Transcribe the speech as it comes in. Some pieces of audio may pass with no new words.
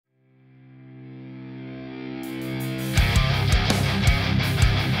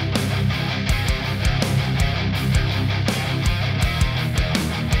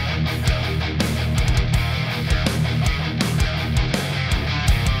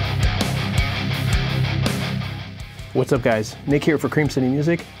What's up guys, Nick here for Cream City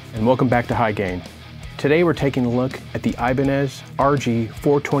Music, and welcome back to High Gain. Today we're taking a look at the Ibanez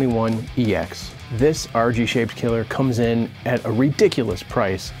RG421EX. This RG-shaped killer comes in at a ridiculous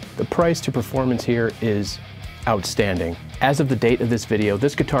price. The price to performance here is outstanding. As of the date of this video,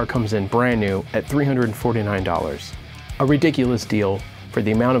 this guitar comes in brand new at $349. A ridiculous deal for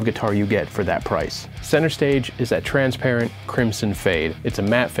the amount of guitar you get for that price. Center stage is that transparent crimson fade. It's a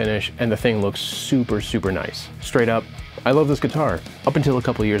matte finish and the thing looks super nice. Straight up, I love this guitar. Up until a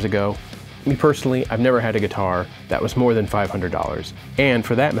couple years ago, me personally, I've never had a guitar that was more than $500. And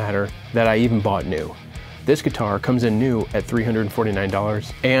for that matter, that I even bought new. This guitar comes in new at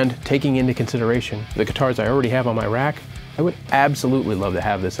 $349, and taking into consideration the guitars I already have on my rack, I would absolutely love to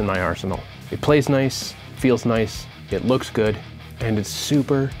have this in my arsenal. It plays nice, feels nice, it looks good, and it's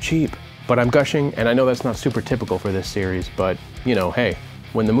super cheap. But I'm gushing, and I know that's not super typical for this series, but you know, hey,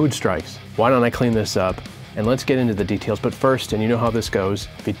 when the mood strikes, why don't I clean this up? And let's get into the details. But first, and you know how this goes,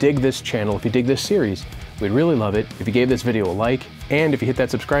 if you dig this channel, if you dig this series, we'd really love it if you gave this video a like, and if you hit that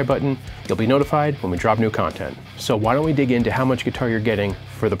subscribe button, you'll be notified when we drop new content. So why don't we dig into how much guitar you're getting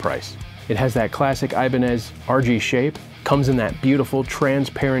for the price. It has that classic Ibanez RG shape, comes in that beautiful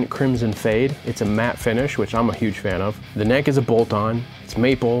transparent crimson fade. It's a matte finish, which I'm a huge fan of. The neck is a bolt-on, it's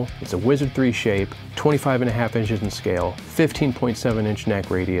maple, it's a Wizard 3 shape, 25.5 inches in scale, 15.7 inch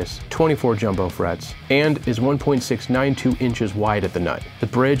neck radius, 24 jumbo frets, and is 1.692 inches wide at the nut. The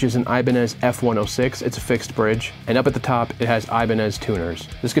bridge is an Ibanez F106, it's a fixed bridge, and up at the top it has Ibanez tuners.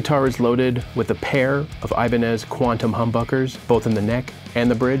 This guitar is loaded with a pair of Ibanez Quantum humbuckers, both in the neck and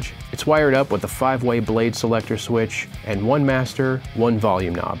the bridge. It's wired up with a 5-way blade selector switch and one master, one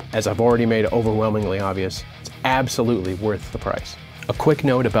volume knob. As I've already made overwhelmingly obvious, it's absolutely worth the price. A quick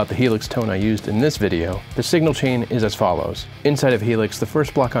note about the Helix tone I used in this video. The signal chain is as follows. Inside of Helix, the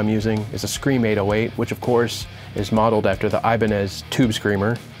first block I'm using is a Scream 808, which of course is modeled after the Ibanez Tube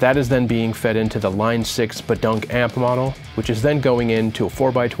Screamer. That is then being fed into the Line 6 Badunk amp model, which is then going into a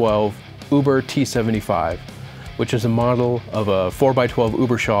 4x12 Uber T75, which is a model of a 4x12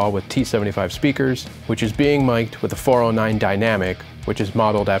 Ubershaw with T75 speakers, which is being mic'd with a 409 Dynamic, which is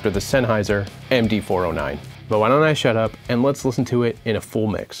modeled after the Sennheiser MD409. But why don't I shut up and let's listen to it in a full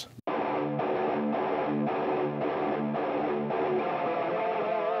mix.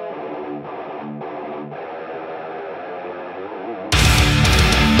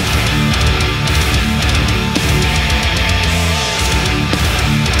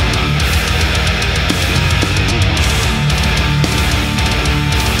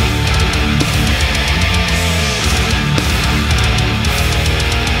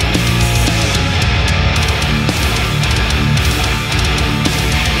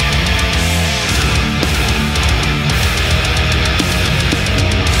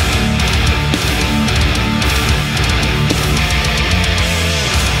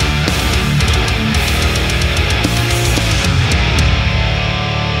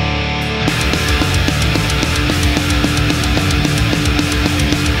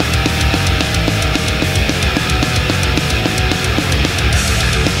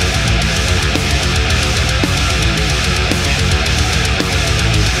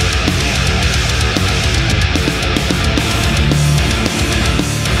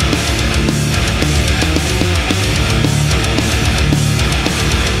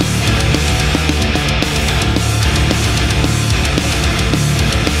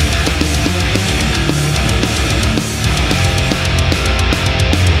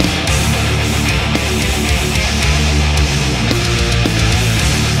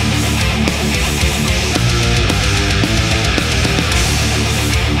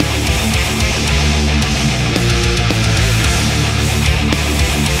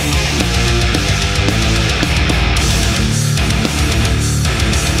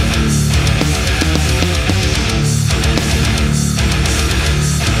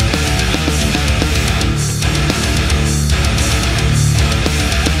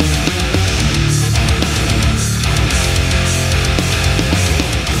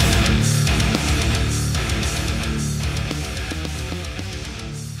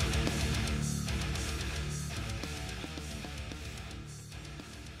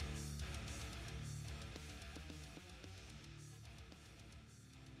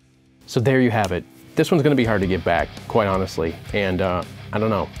 So there you have it. This one's gonna be hard to get back, quite honestly. And I don't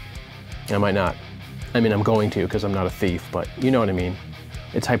know, I might not. I mean, I'm going to, because I'm not a thief, but you know what I mean.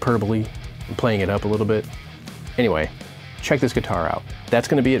 It's hyperbole, I'm playing it up a little bit. Anyway, check this guitar out. That's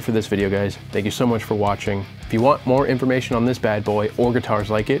gonna be it for this video, guys. Thank you so much for watching. If you want more information on this bad boy or guitars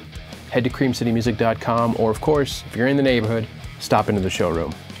like it, head to creamcitymusic.com, or of course, if you're in the neighborhood, stop into the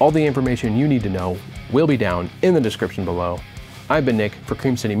showroom. All the information you need to know will be down in the description below. I've been Nick for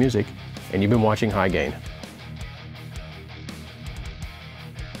Cream City Music, and you've been watching High Gain.